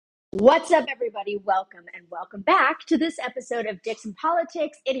What's up, everybody? Welcome and welcome back to this episode of Dicks and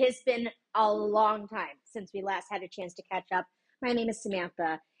Politics. It has been a long time since we last had a chance to catch up. My name is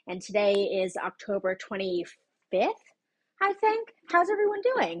Samantha, and today is October 25th, I think. How's everyone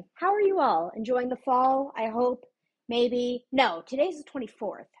doing? How are you all? Enjoying the fall, I hope? Maybe? No, today's the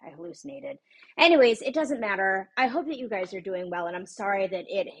 24th. I hallucinated. Anyways, it doesn't matter. I hope that you guys are doing well, and I'm sorry that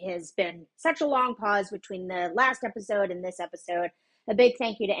it has been such a long pause between the last episode and this episode. A big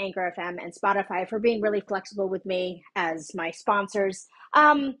thank you to Anchor FM and Spotify for being really flexible with me as my sponsors.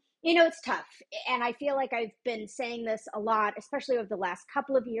 It's tough. And I feel like I've been saying this a lot, especially over the last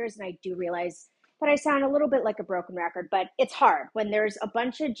couple of years. And I do realize that I sound a little bit like a broken record, but it's hard when there's a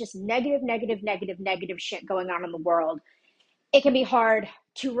bunch of just negative shit going on in the world. It can be hard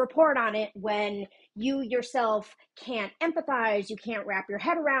to report on it when you yourself can't empathize, you can't wrap your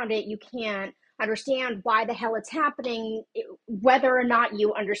head around it, you can't understand why the hell it's happening, whether or not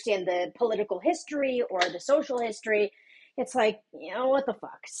you understand the political history or the social history. It's like, what the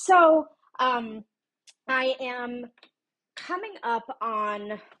fuck? So, I am coming up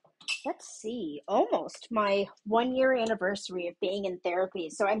on, let's see, almost my 1 year anniversary of being in therapy.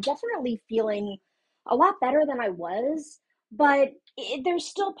 So I'm definitely feeling a lot better than I was, but there's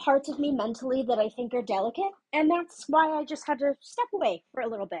still parts of me mentally that I think are delicate. And that's why I just had to step away for a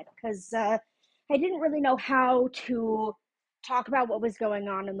little bit because I didn't really know how to talk about what was going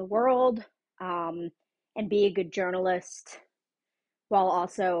on in the world, um, and be a good journalist while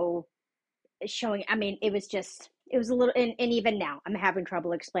also showing. I mean, it was a little, and even now I'm having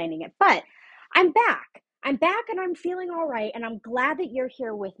trouble explaining it, but I'm back and I'm feeling all right, and I'm glad that you're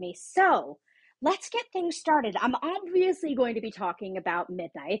here with me. So let's get things started. I'm obviously going to be talking about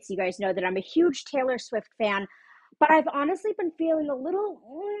Midnights. You guys know that I'm a huge Taylor Swift fan, but I've honestly been feeling a little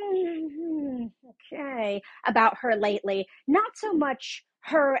okay about her lately. Not so much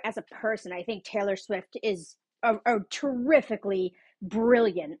her as a person. I think Taylor Swift is a terrifically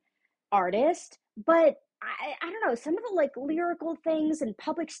brilliant artist, but I don't know, some of the like lyrical things and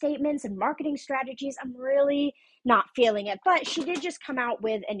public statements and marketing strategies, I'm really not feeling it. But she did just come out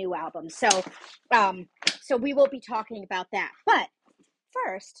with a new album. Um so we will be talking about that. But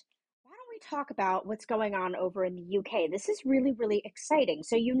first, why don't we talk about what's going on over in the UK? This is really, really exciting.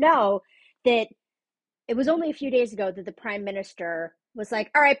 So that it was only a few days ago that the Prime Minister was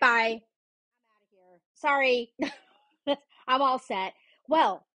like, all right, bye. I'm out of here. Sorry. I'm all set.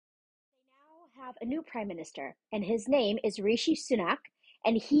 Well, they now have a new prime minister, and his name is Rishi Sunak,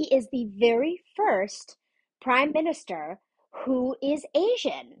 and he is the very first prime minister who is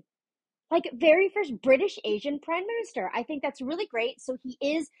Asian. Like, very first British Asian prime minister. I think that's really great. So he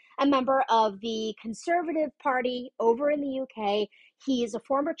is a member of the Conservative Party over in the UK. He is a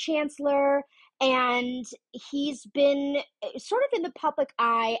former chancellor, and he's been sort of in the public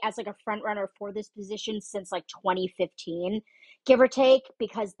eye as like a front runner for this position since like 2015, give or take,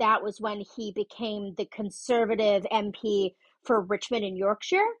 because that was when he became the Conservative MP for Richmond and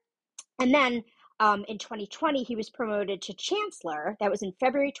Yorkshire. And then in 2020, he was promoted to chancellor. That was in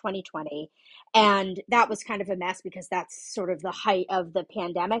February 2020. And that was kind of a mess because that's sort of the height of the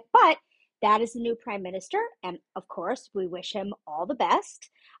pandemic. But that is the new prime minister. And of course, we wish him all the best.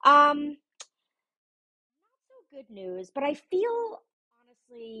 Not so good news, but I feel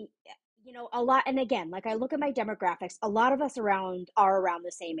honestly, a lot. And again, like I look at my demographics, a lot of us are around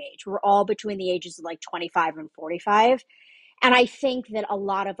the same age. We're all between the ages of like 25 and 45. And I think that a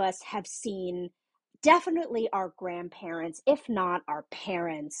lot of us have seen definitely our grandparents, if not our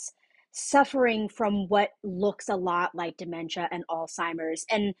parents, suffering from what looks a lot like dementia and Alzheimer's.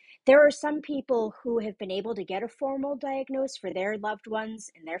 And there are some people who have been able to get a formal diagnosis for their loved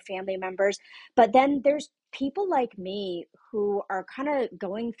ones and their family members. But then there's people like me who are kind of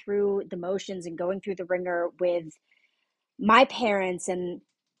going through the motions and going through the ringer with my parents, and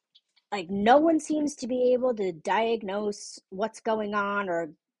like no one seems to be able to diagnose what's going on or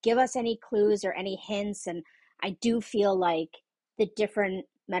give us any clues or any hints. And I do feel like the different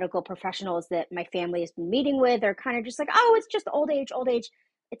medical professionals that my family has been meeting with are kind of just like, oh, it's just old age.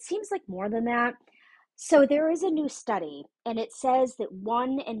 It seems like more than that. So there is a new study, and it says that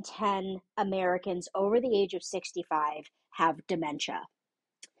 1 in 10 Americans over the age of 65 have dementia.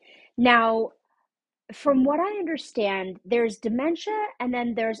 Now, from what I understand, there's dementia and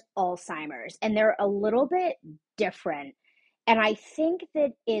then there's Alzheimer's, and they're a little bit different. And I think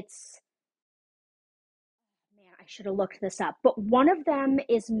that man, I should have looked this up, but one of them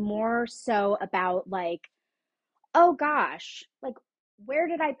is more so about like, oh gosh, like where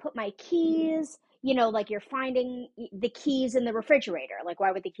did I put my keys? Like you're finding the keys in the refrigerator. Like,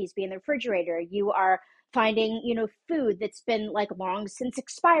 why would the keys be in the refrigerator? You are finding, food that's been like long since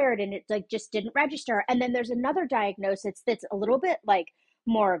expired and it like just didn't register. And then there's another diagnosis that's a little bit like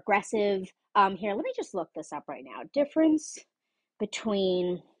more aggressive. Here, let me just look this up right now. Difference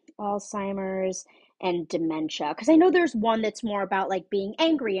between Alzheimer's and dementia, because I know there's one that's more about like being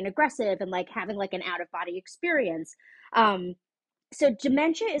angry and aggressive and like having like an out of body experience. um so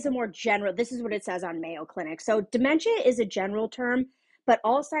dementia is a more general, this is what it says on Mayo Clinic. So dementia is a general term, but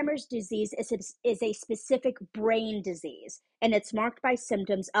Alzheimer's disease is a specific brain disease, and it's marked by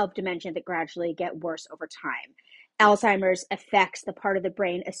symptoms of dementia that gradually get worse over time. Alzheimer's affects the part of the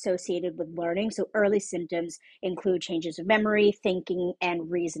brain associated with learning. So early symptoms include changes of memory, thinking, and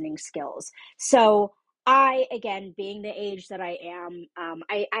reasoning skills. So I, again, being the age that I am,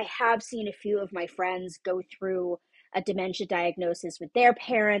 I have seen a few of my friends go through a dementia diagnosis with their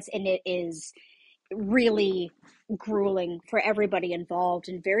parents, and it is really grueling for everybody involved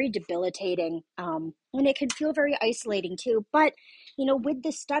and very debilitating. And it can feel very isolating too. But, with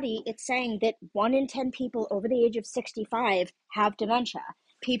this study, it's saying that 1 in 10 people over the age of 65 have dementia.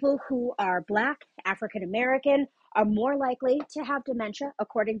 People who are Black, African American are more likely to have dementia,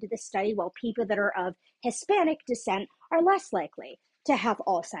 according to this study, while people that are of Hispanic descent are less likely to have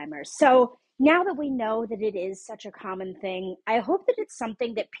Alzheimer's. So now that we know that it is such a common thing, I hope that it's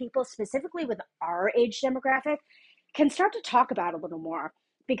something that people, specifically with our age demographic, can start to talk about a little more.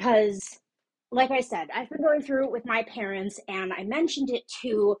 Because, like I said, I've been going through it with my parents, and I mentioned it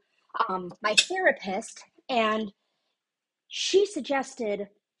to my therapist, and she suggested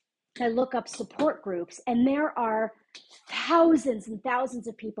I look up support groups, and there are thousands and thousands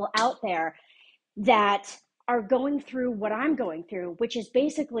of people out there that are going through what I'm going through, which is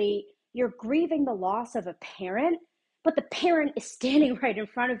basically you're grieving the loss of a parent, but the parent is standing right in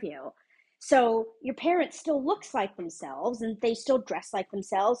front of you. So your parent still looks like themselves and they still dress like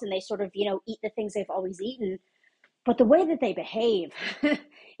themselves and they sort of, eat the things they've always eaten. But the way that they behave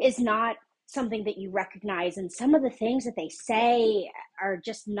is not something that you recognize. And some of the things that they say are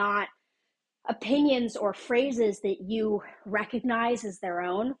just not opinions or phrases that you recognize as their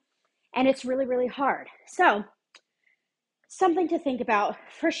own. And it's really, really hard. So, something to think about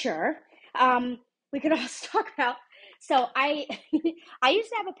for sure. We could also talk about. So I, I used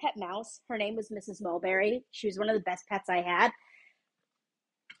to have a pet mouse. Her name was Mrs. Mulberry. She was one of the best pets I had.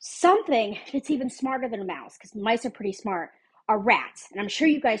 Something that's even smarter than a mouse, because mice are pretty smart, are rats. And I'm sure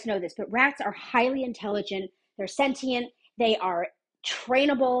you guys know this, but rats are highly intelligent. They're sentient. They are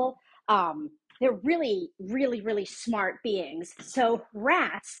trainable. They're really, really, really smart beings. So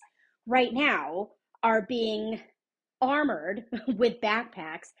rats right now are being armored with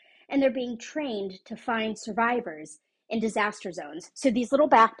backpacks, and they're being trained to find survivors in disaster zones. So these little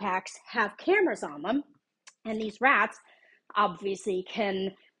backpacks have cameras on them, and these rats obviously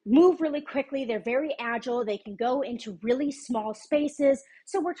can move really quickly. They're very agile. They can go into really small spaces.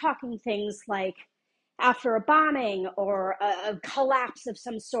 So we're talking things like after a bombing or a collapse of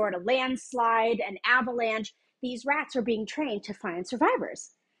some sort, a landslide, an avalanche, these rats are being trained to find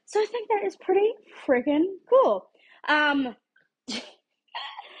survivors. So I think that is pretty friggin' cool. Um,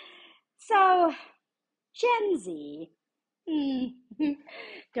 so Gen Z,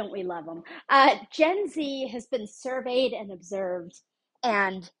 don't we love them? Gen Z has been surveyed and observed,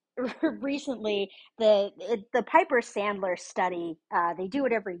 and recently the Piper Sandler study, they do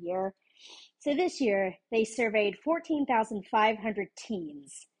it every year. So this year they surveyed 14,500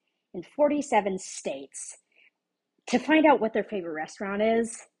 teens in 47 states to find out what their favorite restaurant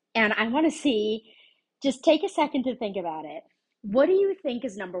is. And I want to see, just take a second to think about it. What do you think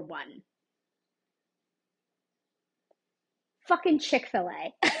is number one? Fucking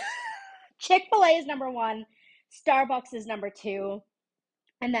Chick-fil-A. Chick-fil-A is number one. Starbucks is number two.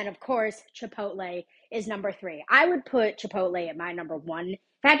 And then, of course, Chipotle is number three. I would put Chipotle at my number one.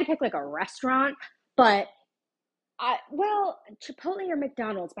 If I had to pick like a restaurant, but Chipotle or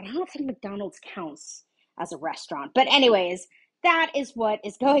McDonald's, but I don't think McDonald's counts as a restaurant. But anyways, that is what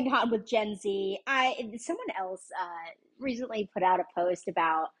is going on with Gen Z. Someone else recently put out a post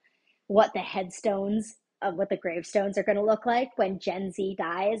about what the headstones of what the gravestones are going to look like when Gen Z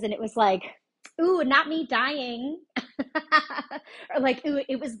dies, and it was like, ooh, not me dying, or like, ooh,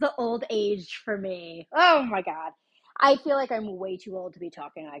 it was the old age for me. Oh my god. I feel like I'm way too old to be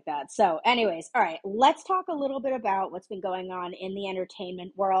talking like that. So, anyways, all right, let's talk a little bit about what's been going on in the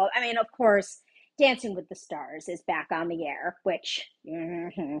entertainment world. I mean, of course, Dancing with the Stars is back on the air, which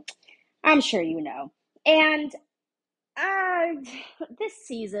I'm sure you know. And this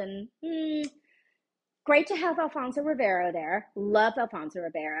season, great to have Alfonso Ribeiro there. Love Alfonso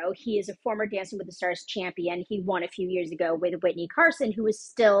Ribeiro. He is a former Dancing with the Stars champion. He won a few years ago with Whitney Carson, who is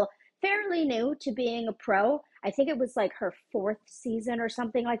still fairly new to being a pro. I think it was like her fourth season or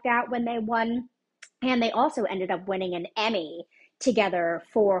something like that when they won. And they also ended up winning an Emmy together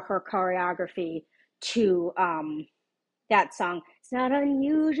for her choreography to that song. It's not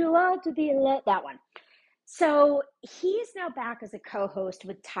unusual to be lit. That one. So he's now back as a co host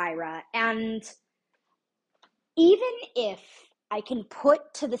with Tyra. And even if I can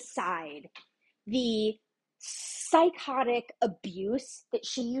put to the side the psychotic abuse that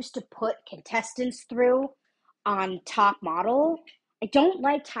she used to put contestants through on Top Model, I don't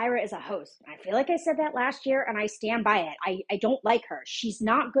like Tyra as a host. I feel like I said that last year and I stand by it. I don't like her. She's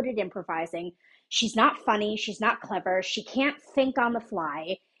not good at improvising. She's not funny. She's not clever. She can't think on the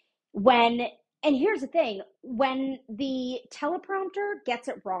fly. When, and here's the thing, when the teleprompter gets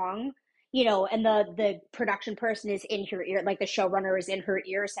it wrong, and the production person is in her ear, like the showrunner is in her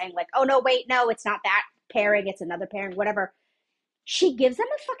ear saying like, oh no, wait, no, it's not that pairing, it's another pairing, whatever. She gives them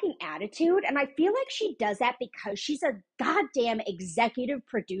a fucking attitude, and I feel like she does that because she's a goddamn executive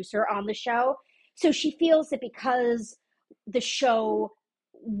producer on the show. So she feels that because the show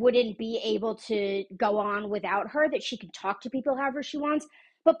wouldn't be able to go on without her, that she can talk to people however she wants.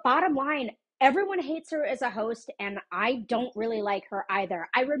 But bottom line, everyone hates her as a host, and I don't really like her either.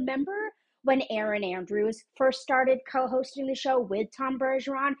 I remember when Erin Andrews first started co-hosting the show with Tom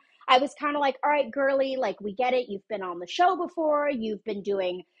Bergeron. I was kind of like, all right, girly, like, we get it. You've been on the show before. You've been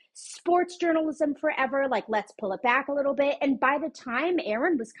doing sports journalism forever. Like, let's pull it back a little bit. And by the time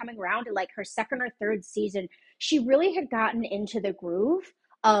Erin was coming around to like her second or third season, she really had gotten into the groove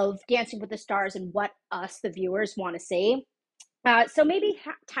of Dancing with the Stars and what us, the viewers, want to see. So maybe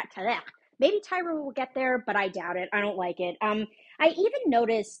Tyra will get there, but I doubt it. I don't like it. I even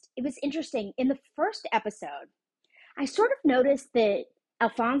noticed, it was interesting in the first episode, I sort of noticed that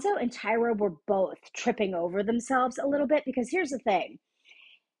Alfonso and Tyra were both tripping over themselves a little bit because here's the thing.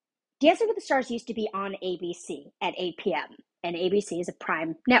 Dancing with the Stars used to be on ABC at 8 p.m. and ABC is a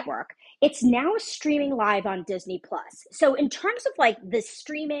prime network. It's now streaming live on Disney Plus. So in terms of like the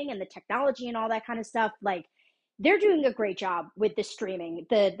streaming and the technology and all that kind of stuff, like they're doing a great job with the streaming.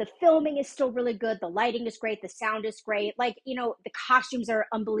 The filming is still really good. The lighting is great. The sound is great. Like, the costumes are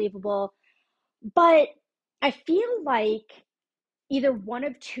unbelievable. But I feel like either one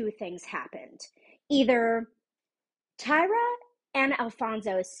of two things happened. Either Tyra and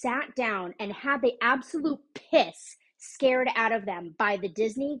Alfonso sat down and had the absolute piss scared out of them by the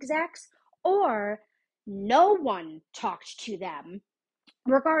Disney execs, or no one talked to them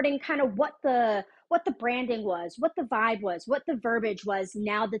regarding kind of what the branding was, what the vibe was, what the verbiage was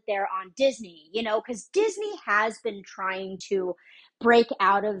now that they're on Disney, because Disney has been trying to break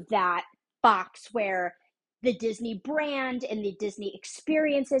out of that box where the Disney brand and the Disney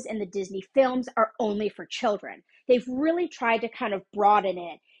experiences and the Disney films are only for children. They've really tried to kind of broaden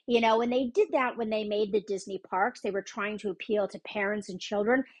it, and they did that when they made the Disney parks. They were trying to appeal to parents and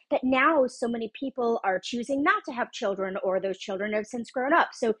children, but now so many people are choosing not to have children, or those children have since grown up.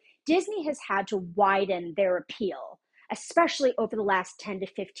 So Disney has had to widen their appeal, especially over the last 10 to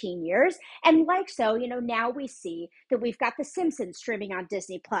 15 years. And like so, now we see that we've got The Simpsons streaming on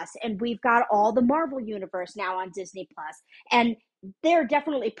Disney Plus, and we've got all the Marvel universe now on Disney Plus. And there are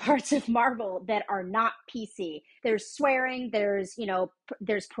definitely parts of Marvel that are not PC. There's swearing,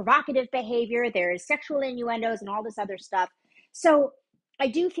 there's provocative behavior, there's sexual innuendos and all this other stuff. So I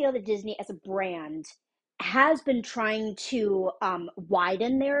do feel that Disney as a brand has been trying to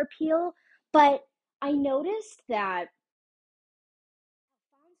widen their appeal, but I noticed that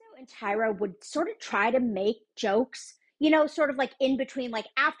Alfonso and Tyra would sort of try to make jokes, sort of like in between, like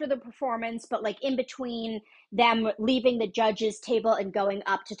after the performance, but like in between them leaving the judges' table and going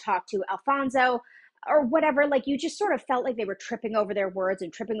up to talk to Alfonso or whatever. Like you just sort of felt like they were tripping over their words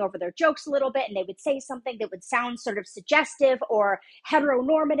and tripping over their jokes a little bit, and they would say something that would sound sort of suggestive or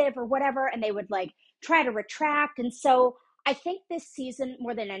heteronormative or whatever, and they would like try to retract. And so I think this season,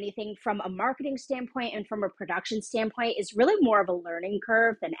 more than anything, from a marketing standpoint and from a production standpoint, is really more of a learning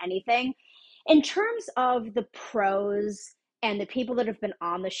curve than anything. In terms of the pros and the people that have been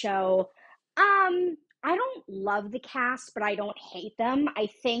on the show, I don't love the cast, but I don't hate them. I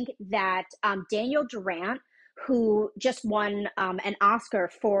think that Daniel Durant, who just won an Oscar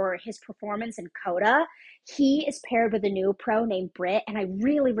for his performance in Coda, he is paired with a new pro named Britt, and I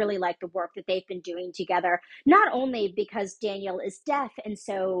really, really like the work that they've been doing together. Not only because Daniel is deaf, and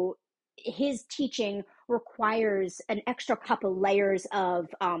so his teaching requires an extra couple layers of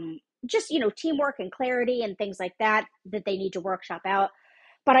just teamwork and clarity and things like that they need to workshop out.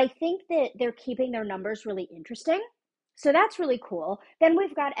 But I think that they're keeping their numbers really interesting. So that's really cool. Then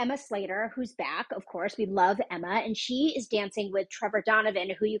we've got Emma Slater, who's back. Of course, we love Emma, and she is dancing with Trevor Donovan,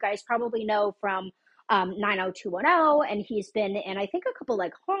 who you guys probably know from 90210, and he's been in, I think, a couple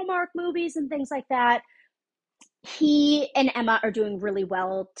like Hallmark movies and things like that. He and Emma are doing really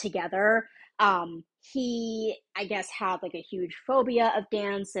well together. He, I guess, had like a huge phobia of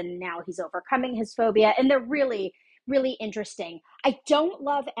dance, and now he's overcoming his phobia, and they're really, really interesting. I don't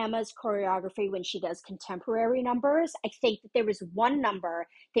love Emma's choreography when she does contemporary numbers. I think that there was one number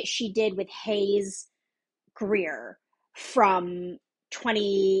that she did with Hayes Greer from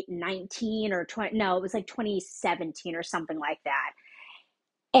 2019 or 20, no, it was like 2017 or something like that,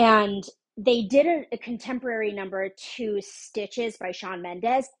 and they did a contemporary number to Stitches by Shawn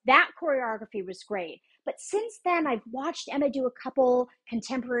Mendes. That choreography was great. But since then, I've watched Emma do a couple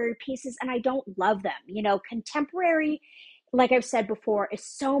contemporary pieces and I don't love them. You know, contemporary, like I've said before, is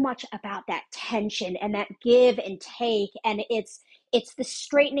so much about that tension and that give and take. And it's the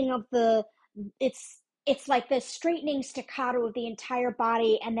straightening of it's like the straightening staccato of the entire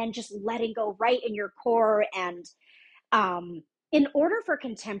body and then just letting go right in your core. And um, in order for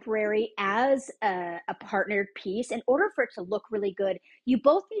contemporary as a partnered piece, in order for it to look really good, you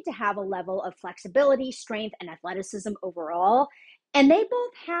both need to have a level of flexibility, strength, and athleticism overall. And they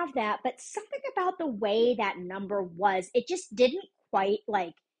both have that, but something about the way that number was, it just didn't quite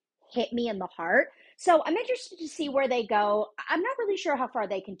like hit me in the heart. So I'm interested to see where they go. I'm not really sure how far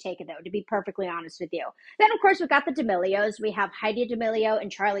they can take it, though, to be perfectly honest with you. Then, of course, we've got the D'Amelios. We have Heidi D'Amelio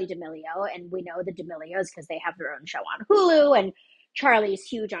and Charlie D'Amelio, and we know the D'Amelios because they have their own show on Hulu, and Charlie's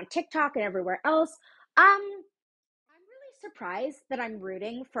huge on TikTok and everywhere else. I'm really surprised that I'm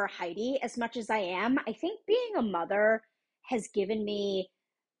rooting for Heidi as much as I am. I think being a mother has given me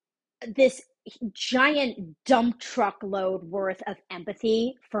this giant dump truck load worth of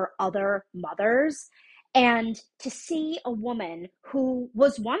empathy for other mothers. And to see a woman who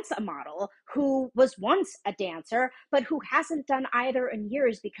was once a model, who was once a dancer, but who hasn't done either in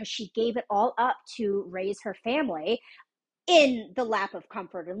years because she gave it all up to raise her family in the lap of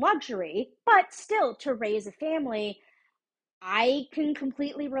comfort and luxury, but still to raise a family, I can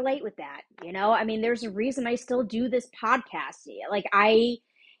completely relate with that. You know, I mean, there's a reason I still do this podcast. Like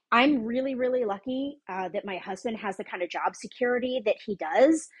I'm really, really lucky that my husband has the kind of job security that he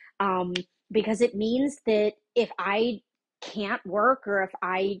does, um, because it means that if I can't work or if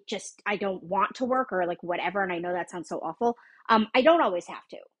I don't want to work or like whatever, and I know that sounds so awful, I don't always have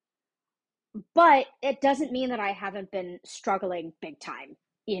to. But it doesn't mean that I haven't been struggling big time,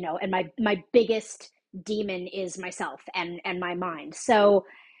 you know, and my biggest demon is myself and my mind. So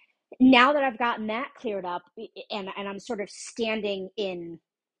now that I've gotten that cleared up, and I'm sort of standing in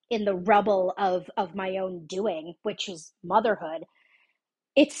the rubble of my own doing, which is motherhood,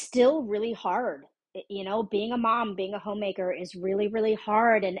 it's still really hard. You know, being a mom, being a homemaker is really, really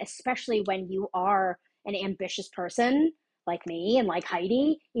hard. And especially when you are an ambitious person like me and like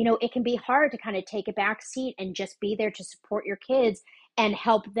Heidi, you know, it can be hard to kind of take a back seat and just be there to support your kids and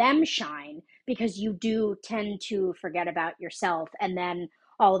help them shine because you do tend to forget about yourself. And then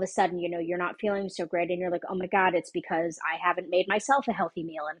all of a sudden, you know, you're not feeling so great and you're like, oh my God, it's because I haven't made myself a healthy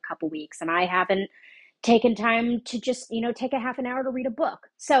meal in a couple weeks and I haven't taken time to just, you know, take a half an hour to read a book.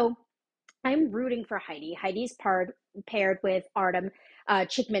 So I'm rooting for Heidi. Heidi's paired with Artem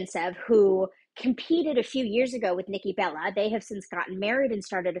Chikmintsev, who competed a few years ago with Nikki Bella. They have since gotten married and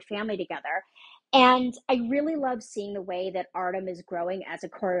started a family together. And I really love seeing the way that Artem is growing as a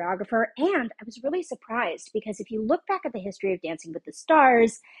choreographer. And I was really surprised because if you look back at the history of Dancing with the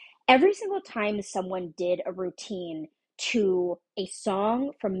Stars, every single time someone did a routine to a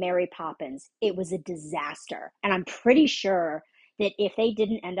song from Mary Poppins, it was a disaster. And I'm pretty sure that if they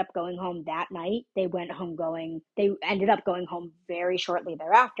didn't end up going home that night, they ended up going home very shortly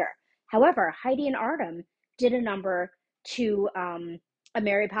thereafter. However, Heidi and Artem did a number to a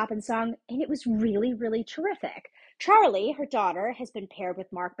Mary Poppins song, and it was really, really terrific. Charlie, her daughter, has been paired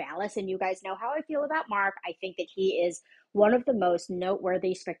with Mark Ballas, and you guys know how I feel about Mark. I think that he is one of the most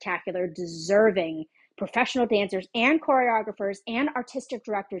noteworthy, spectacular, deserving professional dancers and choreographers and artistic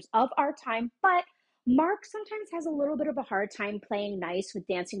directors of our time, but Mark sometimes has a little bit of a hard time playing nice with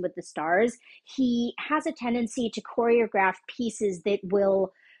Dancing with the Stars. He has a tendency to choreograph pieces that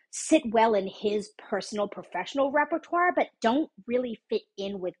will sit well in his personal professional repertoire, but don't really fit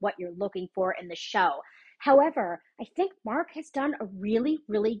in with what you're looking for in the show. However, I think Mark has done a really,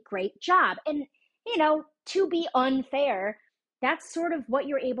 really great job. And, you know, to be unfair, that's sort of what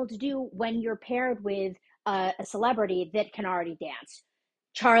you're able to do when you're paired with a celebrity that can already dance.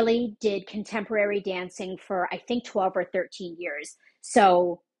 Charlie did contemporary dancing for I think 12 or 13 years.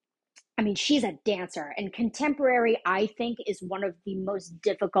 So I mean, she's a dancer, and contemporary, I think, is one of the most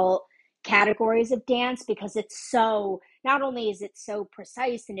difficult categories of dance because it's so, not only is it so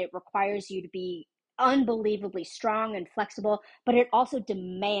precise and it requires you to be unbelievably strong and flexible, but it also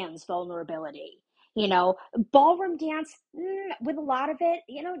demands vulnerability. You know, ballroom dance, with a lot of it,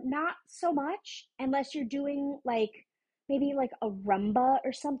 not so much unless you're doing like maybe like a rumba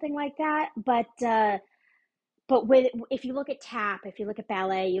or something like that. But with if you look at tap, if you look at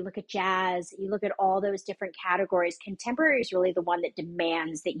ballet, you look at jazz, you look at all those different categories, contemporary is really the one that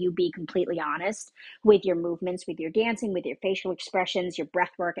demands that you be completely honest with your movements, with your dancing, with your facial expressions, your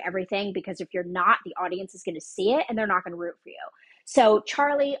breath work, everything. Because if you're not, the audience is going to see it and they're not going to root for you. So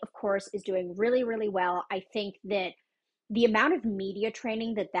Charlie, of course, is doing really, really well. I think that the amount of media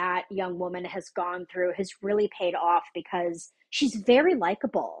training that that young woman has gone through has really paid off because she's very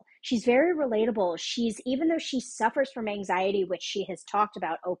likable. She's very relatable. She's, even though she suffers from anxiety, which she has talked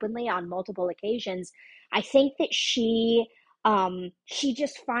about openly on multiple occasions, I think that she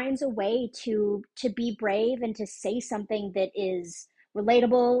just finds a way to be brave and to say something that is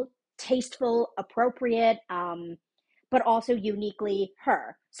relatable, tasteful, appropriate, but also uniquely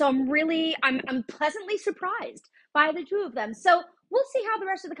her. So I'm pleasantly surprised by the two of them. So we'll see how the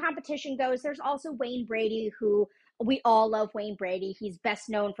rest of the competition goes. There's also Wayne Brady, who we all love. Wayne Brady. He's best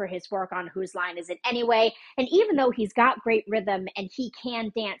known for his work on Whose Line Is It Anyway? And even though he's got great rhythm and he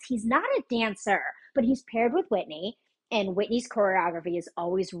can dance, he's not a dancer, but he's paired with Whitney, and Whitney's choreography is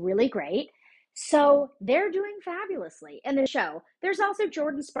always really great. So they're doing fabulously in the show. There's also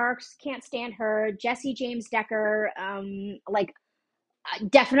Jordan Sparks, can't stand her. Jesse James Decker, like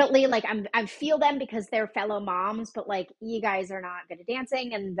definitely, like I feel them because they're fellow moms, but like you guys are not good at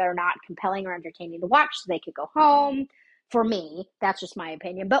dancing and they're not compelling or entertaining to watch, so they could go home. For me, that's just my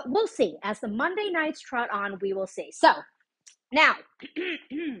opinion, but we'll see. As the Monday nights trot on, we will see. So now,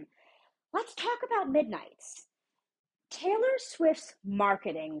 let's talk about Midnights. Taylor Swift's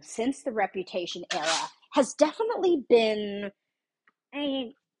marketing since the Reputation era has definitely been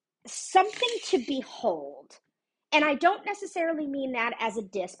a something to behold. And I don't necessarily mean that as a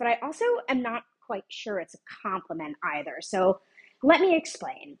diss, but I also am not quite sure it's a compliment either. So let me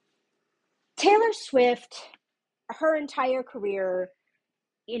explain. Taylor Swift, her entire career,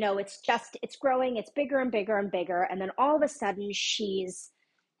 it's growing, it's bigger and bigger and bigger. And then all of a sudden, she's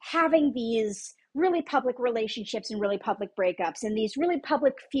having these really public relationships and really public breakups and these really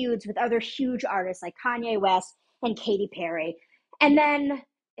public feuds with other huge artists like Kanye West and Katy Perry. And then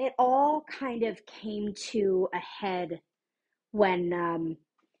it all kind of came to a head when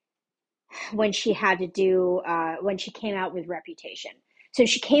when she had to do when she came out with Reputation. So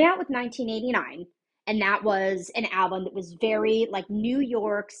she came out with 1989, and that was an album that was very like New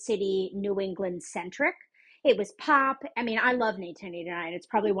York City, New England centric. It was pop. I mean, I love 1989. It's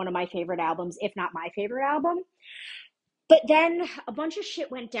probably one of my favorite albums, if not my favorite album. But then a bunch of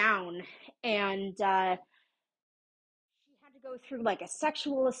shit went down, and she had to go through like a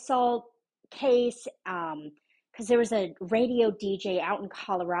sexual assault case. Because there was a radio DJ out in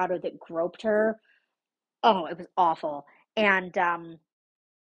Colorado that groped her. Oh, it was awful. And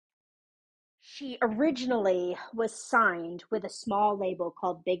she originally was signed with a small label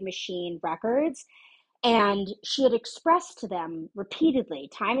called Big Machine Records. And she had expressed to them repeatedly,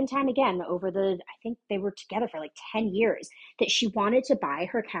 time and time again, I think they were together for like 10 years, that she wanted to buy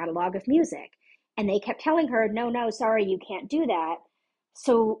her catalog of music. And they kept telling her, no, no, sorry, you can't do that.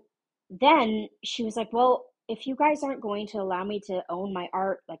 So then she was like, well, if you guys aren't going to allow me to own my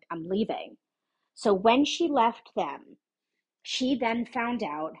art, like I'm leaving. So when she left them, she then found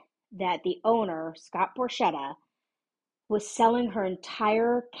out that the owner, Scott Borchetta, was selling her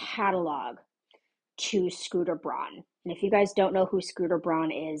entire catalog to Scooter Braun. And if you guys don't know who Scooter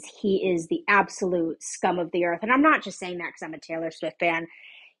Braun is, he is the absolute scum of the earth. And I'm not just saying that because I'm a Taylor Swift fan.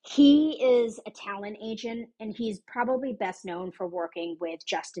 He is a talent agent, and he's probably best known for working with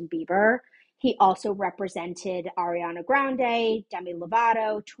Justin Bieber. He also represented Ariana Grande, Demi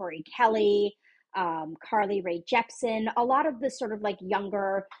Lovato, Tori Kelly, Carly Rae Jepsen, a lot of the sort of like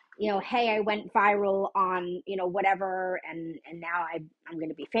younger, hey, I went viral on, whatever, and now I'm going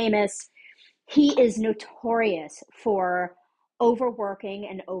to be famous. He is notorious for overworking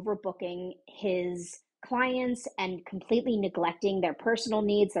and overbooking his clients and completely neglecting their personal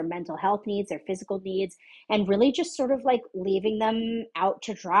needs, their mental health needs, their physical needs, and really just sort of like leaving them out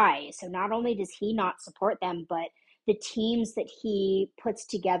to dry. So not only does he not support them, but the teams that he puts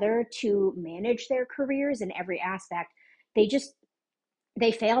together to manage their careers in every aspect, they just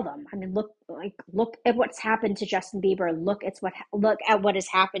they fail them. I mean, look at what's happened to Justin Bieber. Look at what has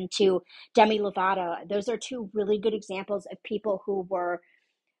happened to Demi Lovato. Those are two really good examples of people who were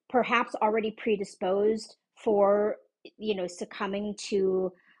perhaps already predisposed for, succumbing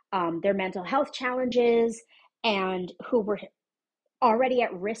to their mental health challenges, and who were already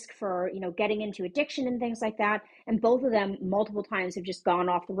at risk for, getting into addiction and things like that. And both of them multiple times have just gone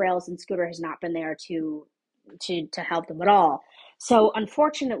off the rails, and Scooter has not been there to help them at all. So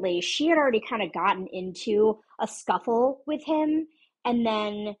unfortunately, she had already kind of gotten into a scuffle with him. And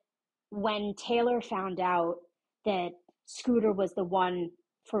then when Taylor found out that Scooter was the one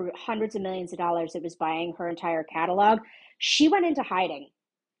for hundreds of millions of dollars that was buying her entire catalog, she went into hiding.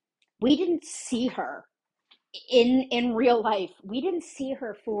 We didn't see her in real life. We didn't see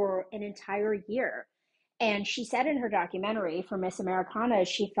her for an entire year. And she said in her documentary for Miss Americana,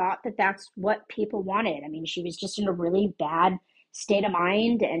 she thought that that's what people wanted. I mean, she was just in a really bad state of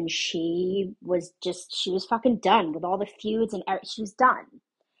mind, and she was fucking done with all the feuds, and she was done.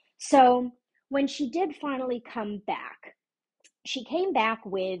 So when she did finally come back, she came back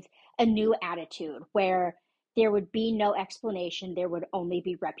with a new attitude where there would be no explanation, there would only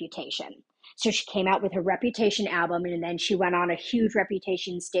be reputation. So she came out with her Reputation album, and then she went on a huge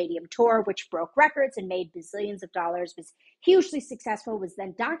Reputation stadium tour, which broke records and made bazillions of dollars, was hugely successful, was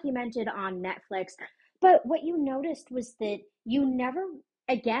then documented on Netflix. But what you noticed was that you never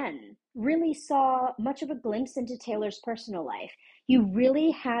again really saw much of a glimpse into Taylor's personal life. You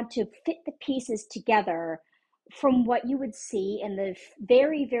really had to fit the pieces together from what you would see in the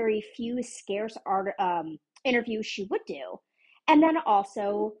very, very few scarce interviews she would do. And then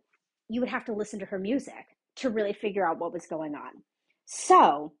also, you would have to listen to her music to really figure out what was going on.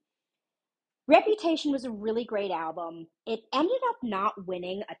 So, Reputation was a really great album. It ended up not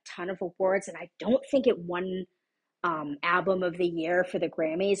winning a ton of awards, and I don't think it won Album of the Year for the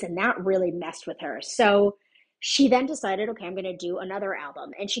Grammys, and that really messed with her. So, she then decided, okay, I'm going to do another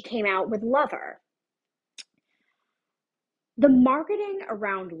album, and she came out with Lover. The marketing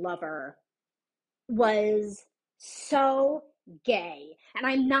around Lover was so gay, and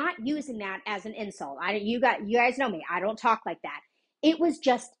I'm not using that as an insult. You guys know me, I don't talk like that. It was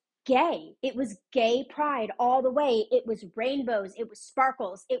just gay. It was gay pride all the way. It was rainbows, it was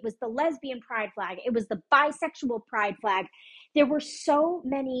sparkles, it was the lesbian pride flag, it was the bisexual pride flag. There were so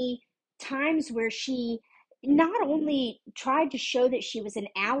many times where she not only tried to show that she was an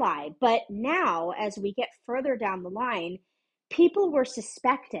ally, but now as we get further down the line, people were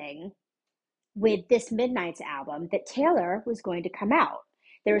suspecting with this Midnights album that Taylor was going to come out.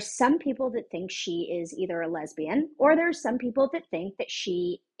 There are some people that think she is either a lesbian, or there are some people that think that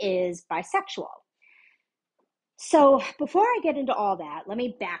she is bisexual. So before I get into all that, let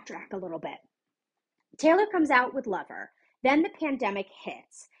me backtrack a little bit. Taylor comes out with Lover. Then the pandemic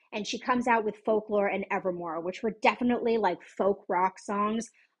hits, and she comes out with Folklore and Evermore, which were definitely like folk rock songs.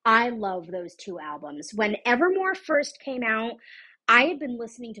 I love those two albums. When Evermore first came out, I had been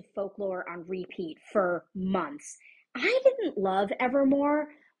listening to Folklore on repeat for months. I didn't love Evermore,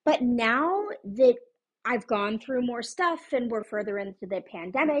 but now that I've gone through more stuff and we're further into the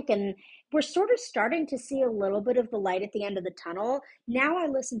pandemic and we're sort of starting to see a little bit of the light at the end of the tunnel, now I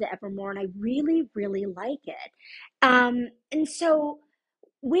listen to Evermore and I really, really like it. And so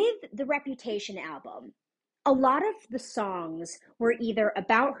with the Reputation album, a lot of the songs were either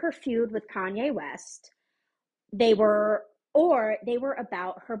about her feud with Kanye West, they were or they were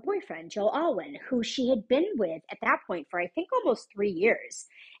about her boyfriend, Joe Alwyn, who she had been with at that point for I think almost 3 years.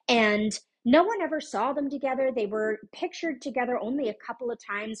 And no one ever saw them together. They were pictured together only a couple of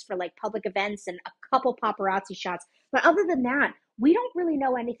times for like public events and a couple paparazzi shots. But other than that, we don't really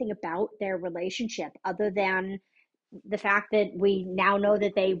know anything about their relationship other than the fact that we now know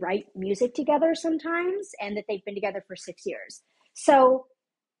that they write music together sometimes and that they've been together for 6 years. So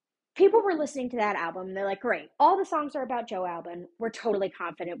people were listening to that album and they're like, great, all the songs are about Joe Alwyn. We're totally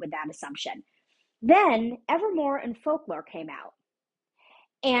confident with that assumption. Then Evermore and Folklore came out.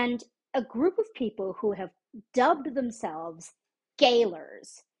 And a group of people who have dubbed themselves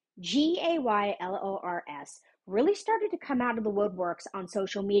Gaylors, Gaylors, really started to come out of the woodworks on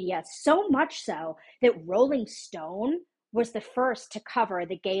social media, so much so that Rolling Stone was the first to cover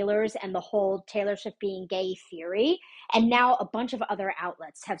the Gaylors and the whole Taylor Swift being gay theory. And now a bunch of other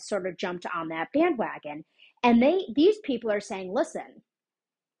outlets have sort of jumped on that bandwagon. And these people are saying, listen,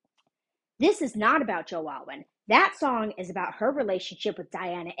 this is not about Joe Alwyn. That song is about her relationship with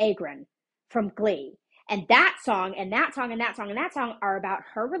Diana Agron from Glee. And that song, and that song, and that song, and that song are about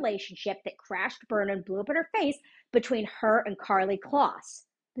her relationship that crashed, burned, and blew up in her face between her and Karlie Kloss,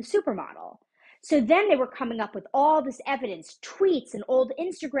 the supermodel. So then they were coming up with all this evidence, tweets and old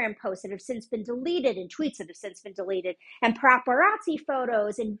Instagram posts that have since been deleted, and tweets that have since been deleted, and paparazzi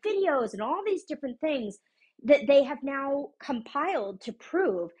photos and videos and all these different things that they have now compiled to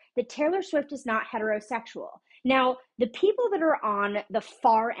prove that Taylor Swift is not heterosexual. Now, the people that are on the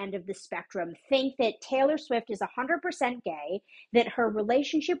far end of the spectrum think that Taylor Swift is 100% gay, that her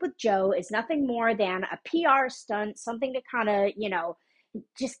relationship with Joe is nothing more than a PR stunt, something to kind of,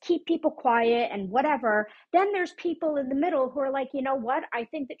 just keep people quiet and whatever. Then there's people in the middle who are like, you know what? I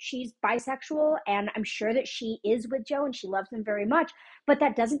think that she's bisexual and I'm sure that she is with Joe and she loves him very much. But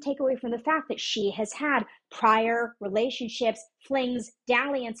that doesn't take away from the fact that she has had prior relationships, flings,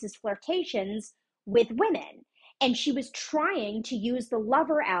 dalliances, flirtations with women. And she was trying to use the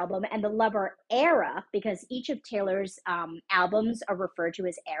Lover album and the Lover era, because each of Taylor's albums are referred to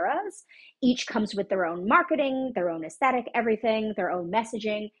as eras. Each comes with their own marketing, their own aesthetic, everything, their own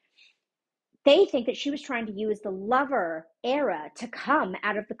messaging. They think that she was trying to use the Lover era to come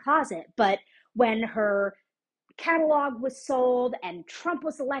out of the closet. But when her catalog was sold and Trump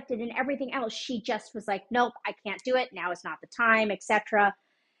was elected and everything else, she just was like, nope, I can't do it. Now is not the time, etc.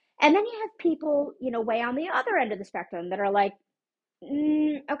 And then you have people, way on the other end of the spectrum that are like,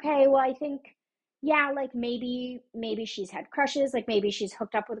 okay, well, I think, yeah, like maybe she's had crushes, like maybe she's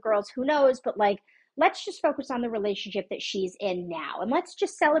hooked up with girls, who knows? But like, let's just focus on the relationship that she's in now, and let's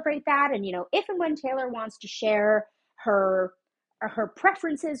just celebrate that. And if and when Taylor wants to share her her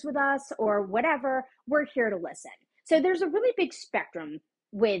preferences with us or whatever, we're here to listen. So there's a really big spectrum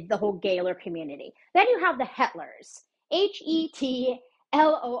with the whole Gaylor community. Then you have the Hetlers, Hetlors,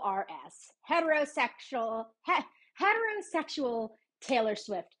 heterosexual Taylor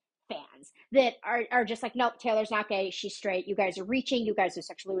Swift fans that are just like, nope, Taylor's not gay, she's straight, you guys are reaching, you guys are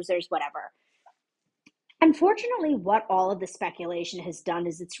sexual losers, whatever. Unfortunately, what all of the speculation has done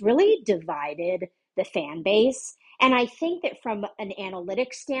is it's really divided the fan base. And I think that from an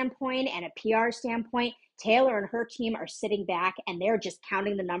analytics standpoint and a PR standpoint, Taylor and her team are sitting back and they're just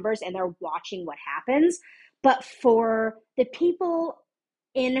counting the numbers and they're watching what happens. But for the people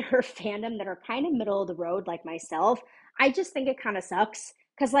in her fandom that are kind of middle of the road, like myself, I just think it kind of sucks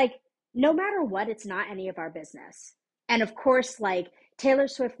because, like, no matter what, it's not any of our business. And of course, like, Taylor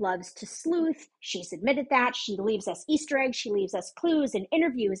Swift loves to sleuth. She's admitted that. She leaves us Easter eggs. She leaves us clues and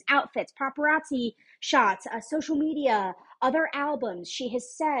interviews, outfits, paparazzi shots, social media, other albums. She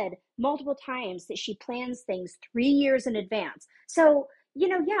has said multiple times that she plans things 3 years in advance. So,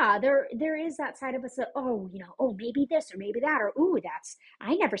 yeah, there is that side of us that, oh, maybe this or maybe that, or, ooh,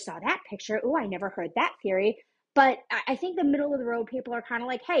 I never saw that picture. Ooh, I never heard that theory. But I think the middle of the road people are kind of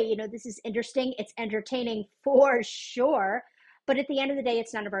like, hey, this is interesting. It's entertaining for sure. But at the end of the day,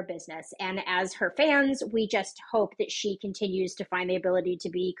 it's none of our business. And as her fans, we just hope that she continues to find the ability to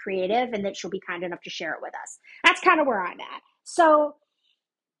be creative and that she'll be kind enough to share it with us. That's kind of where I'm at. So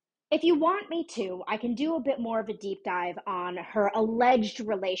if you want me to, I can do a bit more of a deep dive on her alleged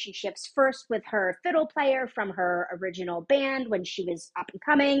relationships, first with her fiddle player from her original band when she was up and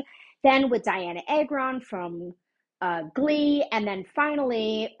coming, then with Diana Agron from Glee, and then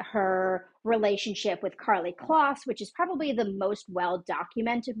finally her relationship with Karlie Kloss, which is probably the most well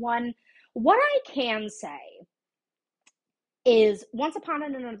documented one. What I can say is, once upon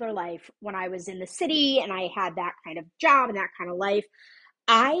another life, when I was in the city and I had that kind of job and that kind of life,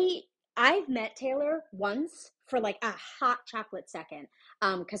 I I've met Taylor once for like a hot chocolate second,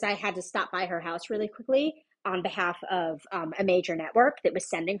 because I had to stop by her house really quickly on behalf of a major network that was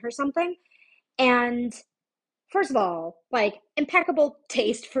sending her something. And first of all, like, impeccable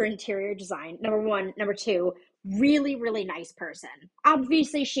taste for interior design. Number one. Number two, really, really nice person.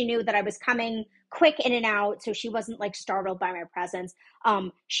 Obviously, she knew that I was coming quick in and out, so she wasn't like startled by my presence.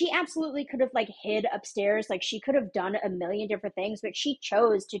 She absolutely could have like hid upstairs. Like, she could have done a million different things, but she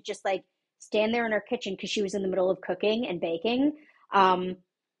chose to just like stand there in her kitchen because she was in the middle of cooking and baking. Um,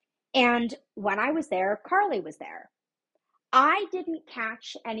 and when I was there, Karlie was there. I didn't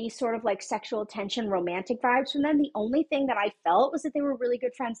catch any sort of like sexual tension, romantic vibes from them. The only thing that I felt was that they were really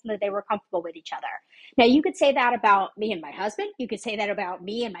good friends and that they were comfortable with each other. Now, you could say that about me and my husband. You could say that about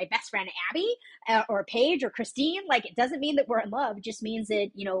me and my best friend Abby, or Paige or Christine. Like, it doesn't mean that we're in love. It just means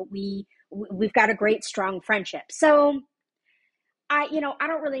that we've got a great, strong friendship. So I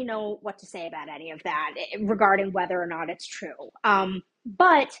don't really know what to say about any of that, regarding whether or not it's true.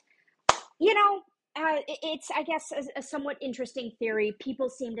 But you know, it's, I guess, a somewhat interesting theory. People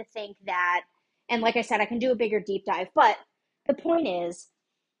seem to think that, and like I said, I can do a bigger deep dive, but the point is,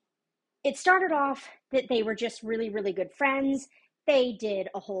 it started off that they were just really, really good friends. They did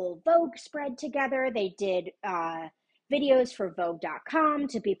a whole Vogue spread together. They did videos for Vogue.com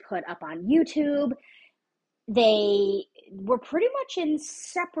to be put up on YouTube. They were pretty much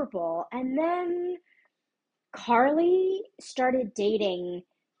inseparable. And then Karlie started dating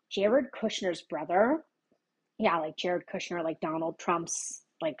Jared Kushner's brother, yeah, like Jared Kushner, like Donald Trump's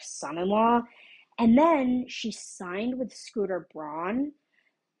like son-in-law. And then she signed with Scooter Braun.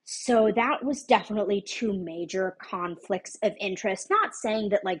 So that was definitely two major conflicts of interest. Not saying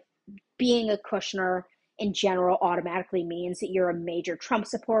that like being a Kushner in general automatically means that you're a major Trump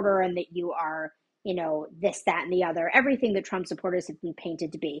supporter and that you are, this, that, and the other. Everything that Trump supporters have been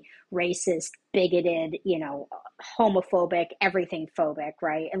painted to be racist, bigoted, homophobic, everything phobic,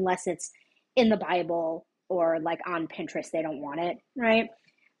 right? Unless it's in the Bible or like on Pinterest, they don't want it, right?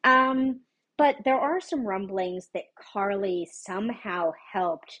 Um, but there are some rumblings that Carly somehow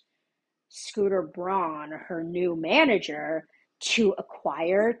helped Scooter Braun, her new manager, to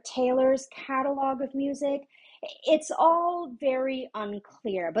acquire Taylor's catalog of music. It's all very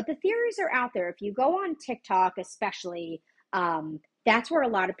unclear, but the theories are out there. If you go on TikTok, especially, that's where a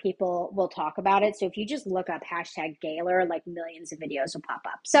lot of people will talk about it. So if you just look up hashtag Gaylor, like millions of videos will pop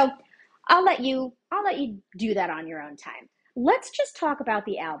up. So I'll let you do that on your own time. Let's just talk about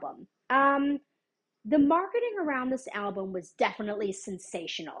the album. The marketing around this album was definitely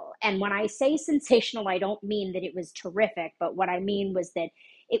sensational. And when I say sensational, I don't mean that it was terrific, but what I mean was that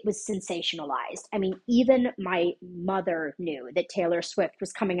it was sensationalized. I mean, even my mother knew that Taylor Swift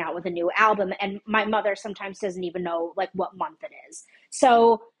was coming out with a new album, and my mother sometimes doesn't even know like what month it is.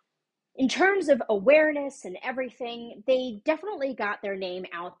 So, in terms of awareness and everything, they definitely got their name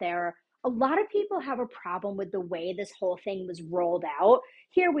out there. A lot of people have a problem with the way this whole thing was rolled out.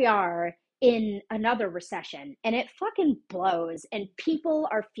 Here we are in another recession and it fucking blows, and people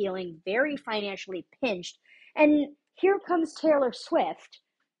are feeling very financially pinched. And here comes Taylor Swift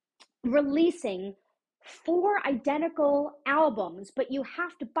releasing four identical albums, but you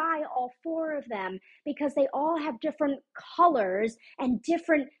have to buy all four of them because they all have different colors and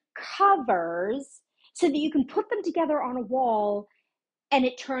different covers so that you can put them together on a wall and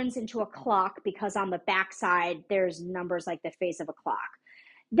it turns into a clock because on the backside there's numbers like the face of a clock.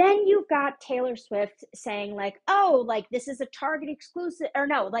 Then you've got Taylor Swift saying like, oh, like this is a Target exclusive, or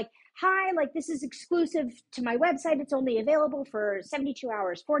no, like, hi, like this is exclusive to my website. It's only available for 72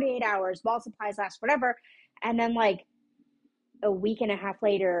 hours, 48 hours, while supplies last, whatever. And then like a week and a half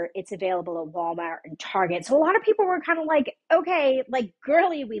later, it's available at Walmart and Target. So a lot of people were kind of like, okay, like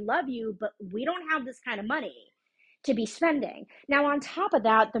girly, we love you, but we don't have this kind of money to be spending. Now, on top of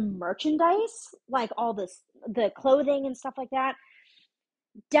that, the merchandise, like all this, the clothing and stuff like that,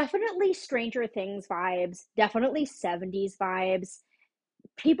 definitely Stranger Things vibes, definitely 70s vibes.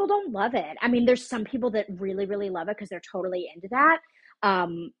 People don't love it. I mean, there's some people that really, really love it because they're totally into that.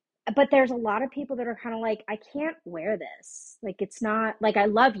 Um, but there's a lot of people that are kind of like, I can't wear this. Like, it's not like I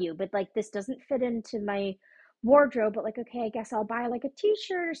love you, but like this doesn't fit into my wardrobe. But like, okay, I guess I'll buy like a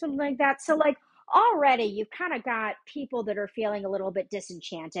t-shirt or something like that. So like already you've kind of got people that are feeling a little bit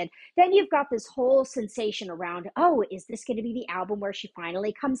disenchanted. Then you've got this whole sensation around, oh, is this going to be the album where she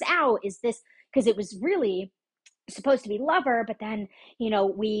finally comes out? Is this because it was really supposed to be Lover, but then,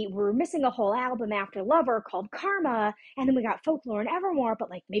 we were missing a whole album after Lover called Karma, and then we got Folklore and Evermore, but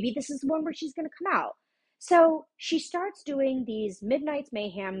like maybe this is the one where she's going to come out. So she starts doing these Midnight's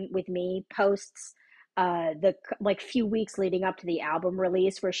Mayhem with Me posts the like few weeks leading up to the album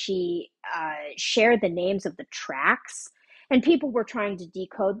release where she shared the names of the tracks, and people were trying to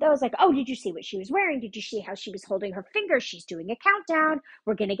decode those like, oh, did you see what she was wearing? Did you see how she was holding her fingers? She's doing a countdown.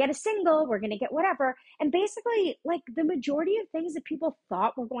 We're going to get a single. We're going to get whatever. And basically, like the majority of things that people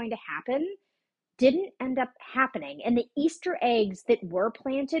thought were going to happen didn't end up happening. And the Easter eggs that were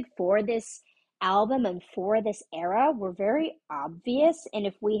planted for this album and for this era were very obvious. And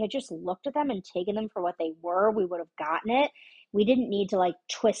if we had just looked at them and taken them for what they were, we would have gotten it. We didn't need to like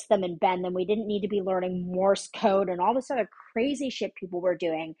twist them and bend them. We didn't need to be learning Morse code and all this other crazy shit people were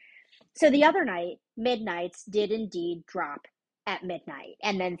doing. So the other night, Midnights did indeed drop at midnight.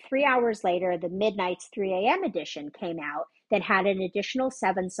 And then 3 hours later, the Midnights 3 a.m. edition came out that had an additional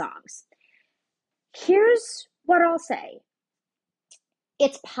 7 songs. Here's what I'll say.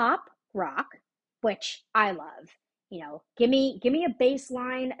 It's pop rock, which I love. Give me a bass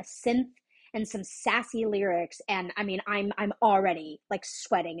line, a synth, and some sassy lyrics, and I mean, I'm already like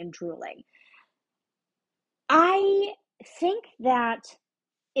sweating and drooling. I think that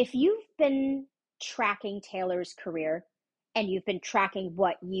if you've been tracking Taylor's career and you've been tracking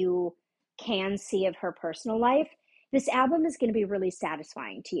what you can see of her personal life, this album is going to be really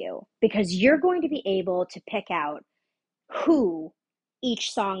satisfying to you because you're going to be able to pick out who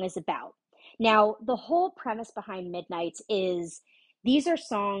each song is about. Now, the whole premise behind Midnights is these are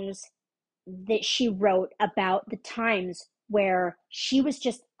songs that she wrote about the times where she was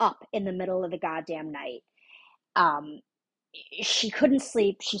just up in the middle of the goddamn night. Um, she couldn't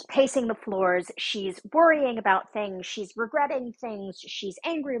sleep. She's pacing the floors. She's worrying about things. She's regretting things. She's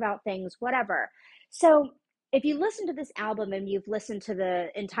angry about things, whatever. So, if you listen to this album and you've listened to the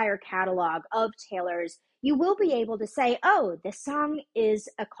entire catalog of Taylor's, you will be able to say, oh, this song is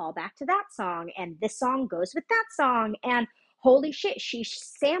a callback to that song, and this song goes with that song. And holy shit, she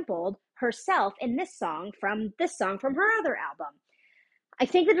sampled herself in this song from her other album. I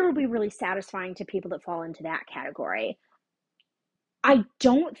think that it'll be really satisfying to people that fall into that category. I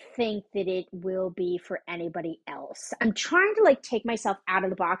don't think that it will be for anybody else. I'm trying to like take myself out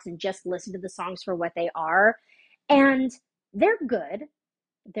of the box and just listen to the songs for what they are. And they're good.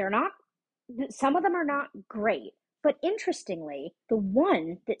 They're not, some of them are not great. But interestingly, the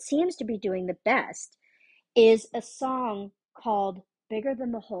one that seems to be doing the best is a song called Bigger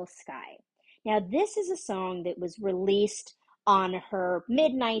Than the Whole Sky. Now, this is a song that was released on her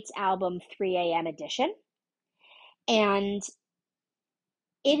Midnight's album 3 a.m. edition. And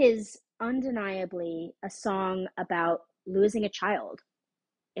it is undeniably a song about losing a child.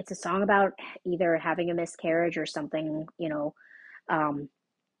 It's a song about either having a miscarriage or something, um,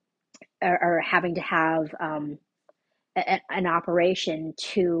 or having to have an operation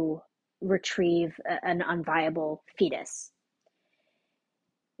to retrieve an unviable fetus.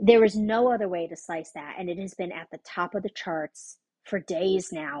 There is no other way to slice that, and it has been at the top of the charts for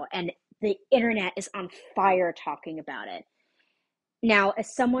days now, and the internet is on fire talking about it. Now,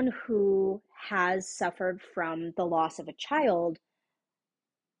 as someone who has suffered from the loss of a child,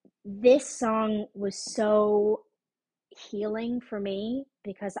 this song was so healing for me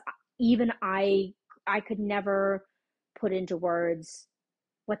because even I could never put into words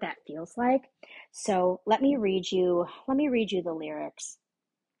what that feels like. So let me read you the lyrics.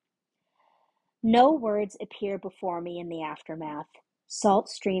 No words appear before me in the aftermath. Salt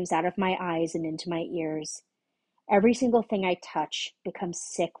streams out of my eyes and into my ears. Every single thing I touch becomes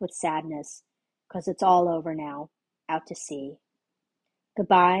sick with sadness, 'cause it's all over now, out to sea.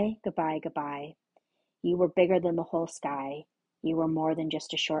 Goodbye, goodbye, goodbye. You were bigger than the whole sky. You were more than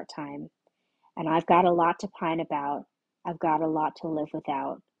just a short time. And I've got a lot to pine about. I've got a lot to live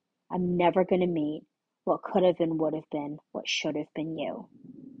without. I'm never gonna meet what could have been, would have been, what should have been you.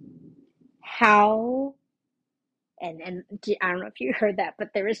 How and I don't know if you heard that,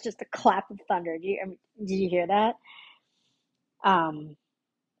 but there is just a clap of thunder. Did you hear that? Um,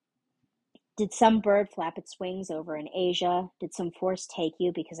 Did some bird flap its wings over in Asia? Did some force take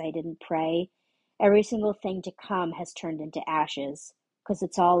you because I didn't pray? Every single thing to come has turned into ashes, 'cause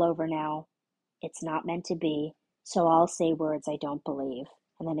it's all over now. It's not meant to be, so I'll say words I don't believe.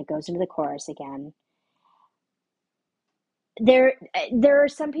 And then it goes into the chorus again. There are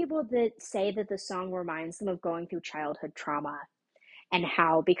some people that say that the song reminds them of going through childhood trauma, and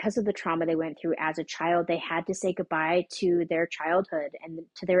how because of the trauma they went through as a child, they had to say goodbye to their childhood and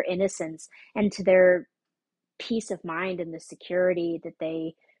to their innocence and to their peace of mind and the security that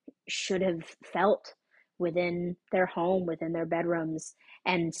they should have felt within their home, within their bedrooms,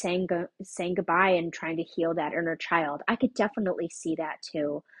 and saying goodbye and trying to heal that inner child. I could definitely see that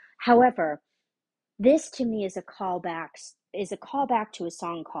too. However, this to me is a callback to a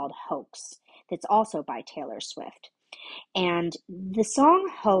song called Hoax that's also by Taylor Swift. And the song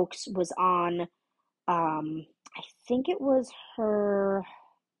Hoax was on I think it was her,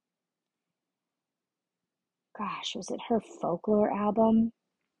 gosh, was it her folklore album?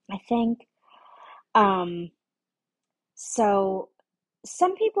 I think. Um, so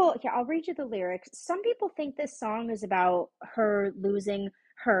some people, here, I'll read you the lyrics. Some people think this song is about her losing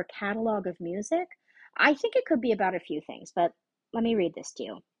her catalog of music. I think it could be about a few things, but let me read this to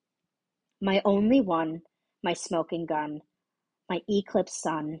you. My only one, my smoking gun, my eclipse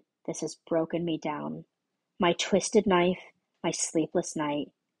sun, this has broken me down. My twisted knife, my sleepless night,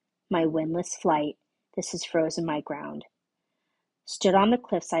 my windless flight, this has frozen my ground. Stood on the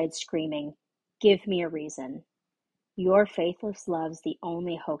cliffside screaming, give me a reason. Your faithless love's the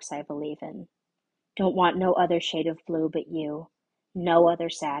only hoax I believe in. Don't want no other shade of blue but you. No other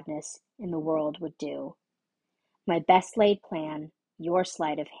sadness in the world would do. My best laid plan, your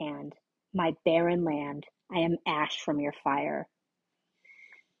sleight of hand, my barren land, I am ash from your fire.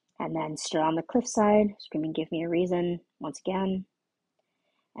 And then stood on the cliffside, screaming, give me a reason, once again.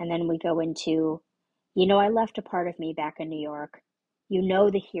 And then we go into, I left a part of me back in New York. You know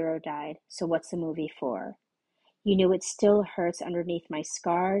the hero died, so what's the movie for? You knew it still hurts underneath my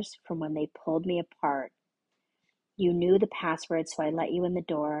scars from when they pulled me apart. You knew the password, so I let you in the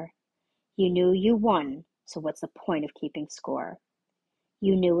door. You knew you won, so what's the point of keeping score?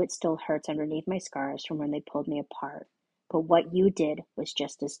 You knew it still hurts underneath my scars from when they pulled me apart. But what you did was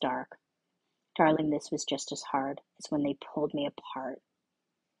just as dark. Darling, this was just as hard as when they pulled me apart.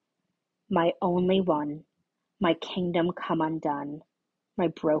 My only one, my kingdom come undone, my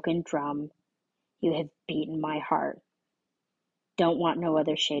broken drum, you have beaten my heart. Don't want no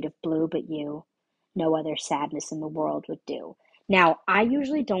other shade of blue but you. No other sadness in the world would do. Now, I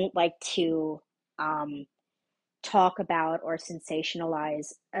usually don't like to um, talk about or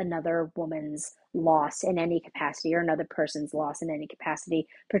sensationalize another woman's loss in any capacity or another person's loss in any capacity,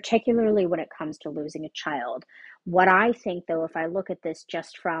 particularly when it comes to losing a child. What I think, though, if I look at this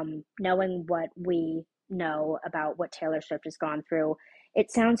just from knowing what we know about what Taylor Swift has gone through,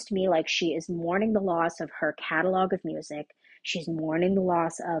 it sounds to me like she is mourning the loss of her catalog of music. She's mourning the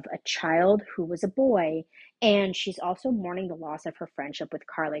loss of a child who was a boy, and she's also mourning the loss of her friendship with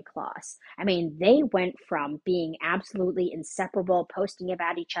Karlie Kloss. I mean, they went from being absolutely inseparable, posting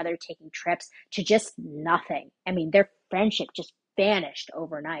about each other, taking trips, to just nothing. I mean, their friendship just vanished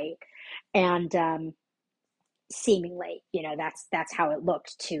overnight. And seemingly, that's how it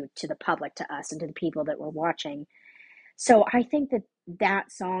looked to the public, to us, and to the people that were watching. So I think that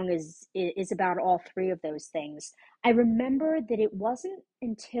that song is about all three of those things. I remember that it wasn't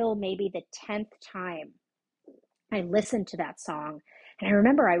until maybe the 10th time I listened to that song. And I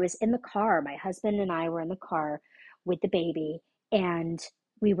remember I was in the car. My husband and I were in the car with the baby, and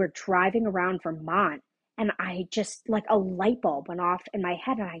we were driving around Vermont. And I just, like, a light bulb went off in my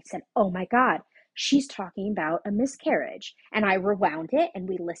head. And I said, oh my God, she's talking about a miscarriage. And I rewound it and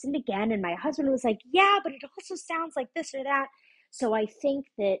we listened again. And my husband was like, yeah, but it also sounds like this or that. So I think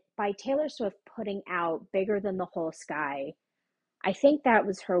that by Taylor Swift putting out Bigger Than the Whole Sky, I think that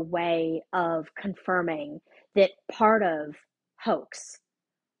was her way of confirming that part of Hoax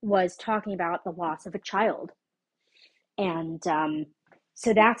was talking about the loss of a child. And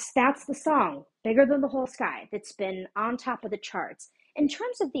so that's the song, Bigger Than the Whole Sky, that's been on top of the charts. In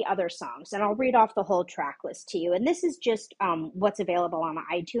terms of the other songs, and I'll read off the whole track list to you, and this is just what's available on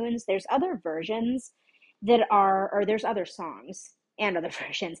iTunes. There's other versions or there's other songs and other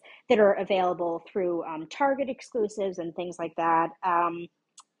versions that are available through Target exclusives and things like that.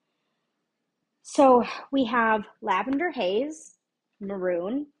 So we have Lavender Haze,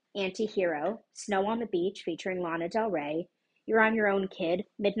 Maroon, Antihero, Snow on the Beach featuring Lana Del Rey, You're on Your Own Kid,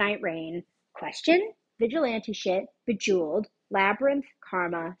 Midnight Rain, Question, Vigilante Shit, Bejeweled, Labyrinth,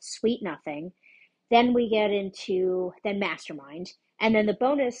 Karma, Sweet Nothing. Then we get into Mastermind. And then the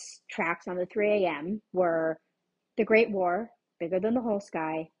bonus tracks on the 3 a.m. were The Great War, Bigger Than the Whole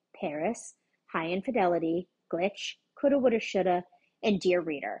Sky, Paris, High Infidelity, Glitch, Coulda, Woulda, Shoulda, and Dear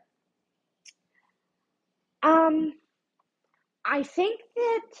Reader. Um, I think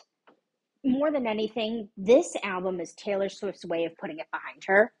that more than anything, this album is Taylor Swift's way of putting it behind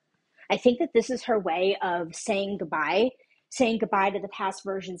her. I think that this is her way of saying goodbye to the past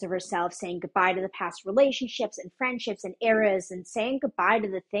versions of herself, saying goodbye to the past relationships and friendships and eras, and saying goodbye to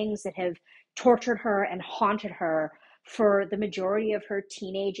the things that have tortured her and haunted her for the majority of her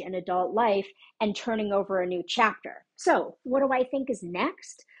teenage and adult life, and turning over a new chapter. So, what do I think is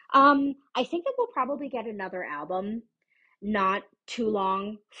next? I think that we'll probably get another album not too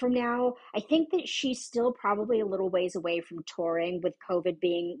long from now. I think that she's still probably a little ways away from touring, with COVID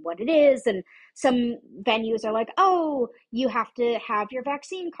being what it is. And some venues are like, oh, you have to have your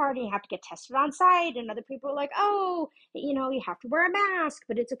vaccine card and you have to get tested on site. And other people are like, oh, you have to wear a mask,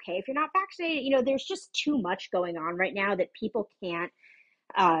 but it's okay if you're not vaccinated. There's just too much going on right now that people can't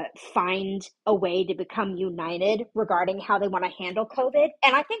find a way to become united regarding how they want to handle COVID.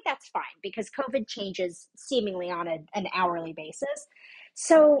 And I think that's fine, because COVID changes seemingly on an hourly basis.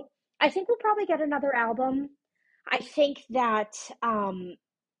 So I think we'll probably get another album. I think that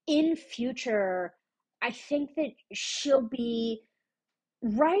in future, I think that she'll be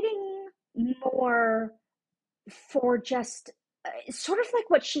writing more for just sort of like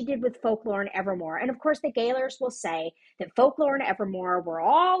what she did with Folklore and Evermore. And of course, the Gaylors will say that Folklore and Evermore were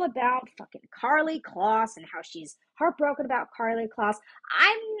all about fucking Karlie Kloss and how she's heartbroken about Karlie Kloss.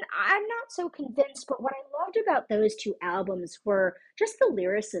 I'm not so convinced, but what I loved about those two albums were just the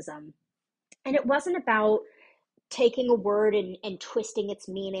lyricism. And it wasn't about taking a word and twisting its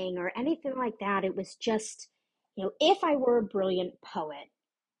meaning or anything like that. It was just, if I were a brilliant poet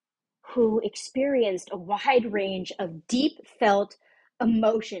who experienced a wide range of deep felt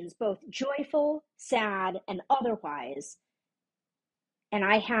emotions, both joyful, sad, and otherwise, and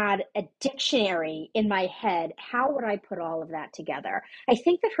I had a dictionary in my head, how would I put all of that together? I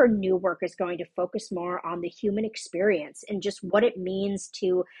think that her new work is going to focus more on the human experience and just what it means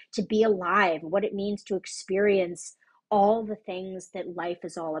to be alive, what it means to experience all the things that life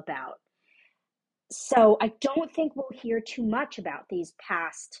is all about. So I don't think we'll hear too much about these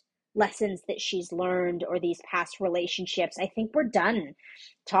past lessons that she's learned or these past relationships. I think we're done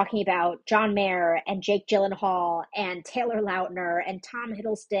talking about John Mayer and Jake Gyllenhaal and Taylor Lautner and Tom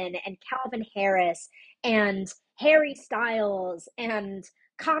Hiddleston and Calvin Harris and Harry Styles and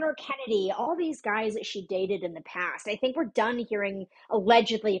Connor Kennedy, all these guys that she dated in the past. I think we're done hearing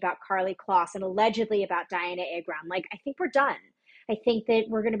allegedly about Carly Kloss and allegedly about Diana Agron. Like, I think we're done. I think that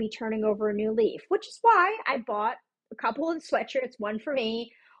we're going to be turning over a new leaf, which is why I bought a couple of sweatshirts, one for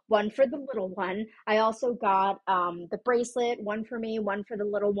me, one for the little one. I also got the bracelet, one for me, one for the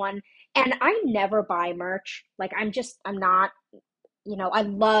little one. And I never buy merch. Like, I'm not, I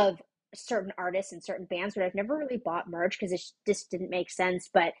love certain artists and certain bands, but I've never really bought merch because it just didn't make sense.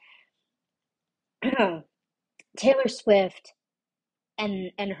 But Taylor Swift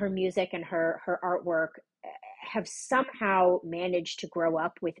and her music and her artwork have somehow managed to grow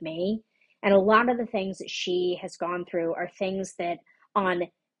up with me. And a lot of the things that she has gone through are things that, on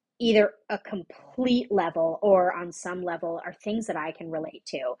either a complete level or on some level, are things that I can relate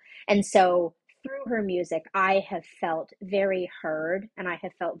to. And so through her music, I have felt very heard and I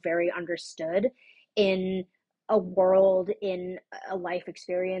have felt very understood in a world, in a life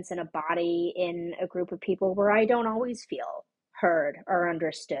experience, in a body, in a group of people where I don't always feel heard or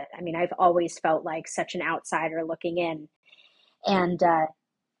understood. I mean, I've always felt like such an outsider looking in. And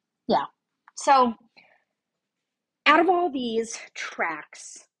yeah. So, out of all these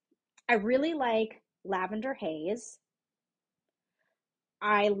tracks, I really like Lavender Haze.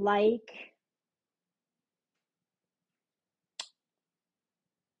 I like,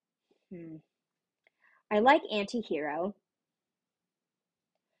 hmm, I like Antihero.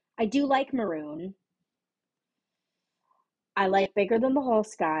 I do like Maroon. I like Bigger Than the Whole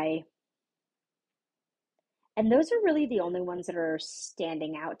Sky. And those are really the only ones that are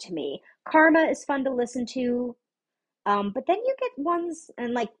standing out to me. Karma is fun to listen to. But then you get ones,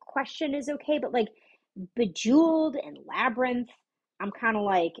 and like Question is okay, but like Bejeweled and Labyrinth, I'm kind of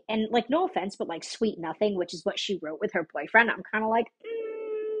like, and like, no offense, but like Sweet Nothing, which is what she wrote with her boyfriend, I'm kind of like,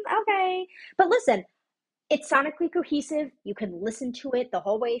 okay. But listen, it's sonically cohesive. You can listen to it the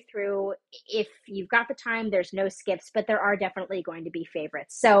whole way through. If you've got the time, there's no skips, but there are definitely going to be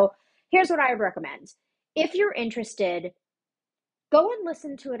favorites. So here's what I would recommend. If you're interested, go and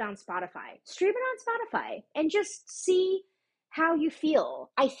listen to it on Spotify. Stream it on Spotify and just see how you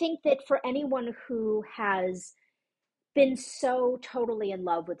feel. I think that for anyone who has been so totally in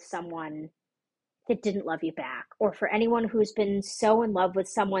love with someone that didn't love you back, or for anyone who's been so in love with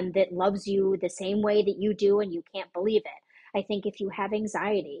someone that loves you the same way that you do and you can't believe it. I think if you have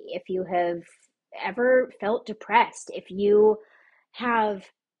anxiety, if you have ever felt depressed, if you have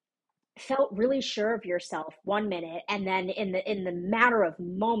felt really sure of yourself one minute and then in the matter of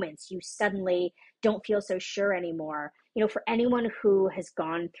moments you suddenly don't feel so sure anymore, for anyone who has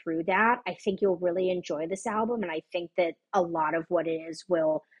gone through that, I think you'll really enjoy this album, and I think that a lot of what it is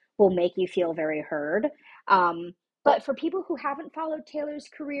will make you feel very heard. But for people who haven't followed Taylor's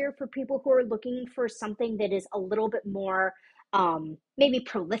career, for people who are looking for something that is a little bit more maybe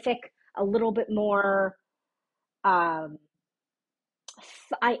prolific, a little bit more um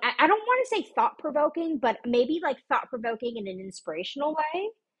I don't want to say thought provoking, but maybe like thought provoking in an inspirational way,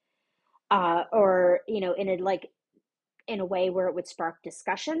 or in a way where it would spark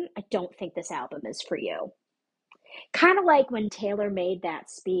discussion. I don't think this album is for you. Kind of like when Taylor made that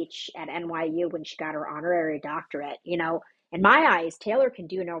speech at NYU when she got her honorary doctorate. In my eyes, Taylor can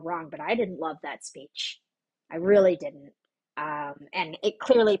do no wrong, but I didn't love that speech. I really didn't. And it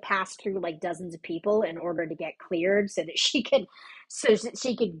clearly passed through like dozens of people in order to get cleared so that she could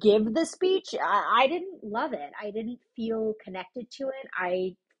give the speech. I didn't love it. I didn't feel connected to it.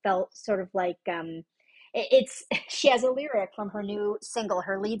 I felt sort of like it's she has a lyric from her new single,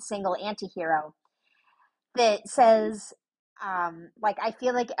 her lead single, Antihero, that says, like, I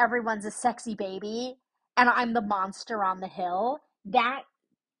feel like everyone's a sexy baby and I'm the monster on the hill. That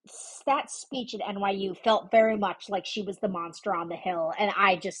speech at NYU felt very much like she was the monster on the hill, and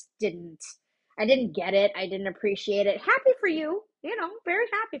I didn't get it. I didn't appreciate it. Happy for you, very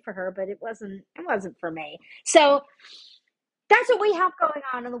happy for her, but it wasn't for me. So that's what we have going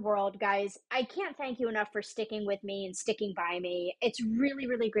on in the world, guys. I can't thank you enough for sticking with me and sticking by me. It's really,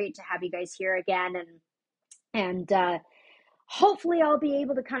 really great to have you guys here again, and hopefully I'll be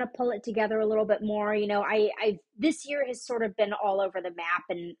able to kind of pull it together a little bit more. I this year has sort of been all over the map,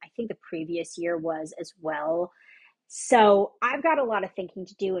 and I think the previous year was as well. So I've got a lot of thinking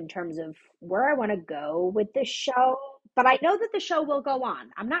to do in terms of where I want to go with this show. But I know that the show will go on.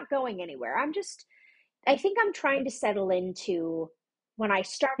 I'm not going anywhere. I think I'm trying to settle into when I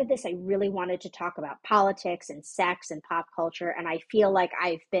started this, I really wanted to talk about politics and sex and pop culture. And I feel like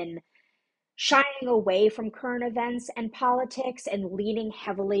I've been shying away from current events and politics and leaning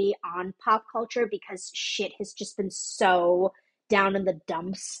heavily on pop culture because shit has just been so down in the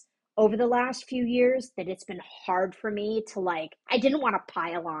dumps over the last few years that it's been hard for me to like, I didn't want to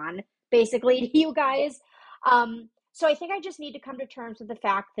pile on basically to you guys. So I think I just need to come to terms with the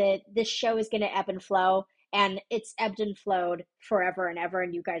fact that this show is going to ebb and flow, and it's ebbed and flowed forever and ever,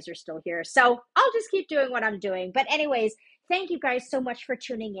 and you guys are still here. So I'll just keep doing what I'm doing. But anyways, thank you guys so much for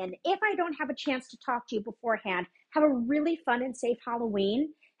tuning in. If I don't have a chance to talk to you beforehand, have a really fun and safe Halloween.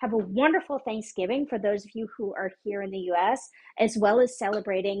 Have a wonderful Thanksgiving for those of you who are here in the US, as well as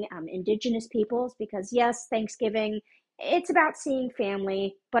celebrating Indigenous peoples, because yes, Thanksgiving, it's about seeing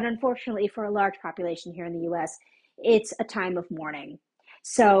family, but unfortunately for a large population here in the US, it's a time of mourning.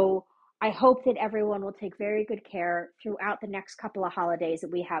 So I hope that everyone will take very good care throughout the next couple of holidays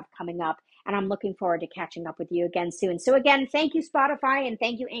that we have coming up. And I'm looking forward to catching up with you again soon. So, again, thank you, Spotify, and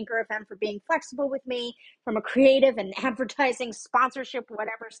thank you, Anchor FM, for being flexible with me from a creative and advertising, sponsorship,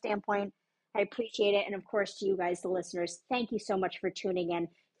 whatever standpoint. I appreciate it. And of course, to you guys, the listeners, thank you so much for tuning in.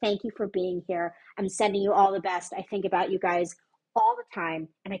 Thank you for being here. I'm sending you all the best. I think about you guys all the time,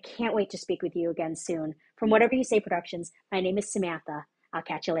 and I can't wait to speak with you again soon. From Whatever You Say Productions, my name is Samantha. I'll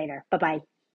catch you later. Bye bye.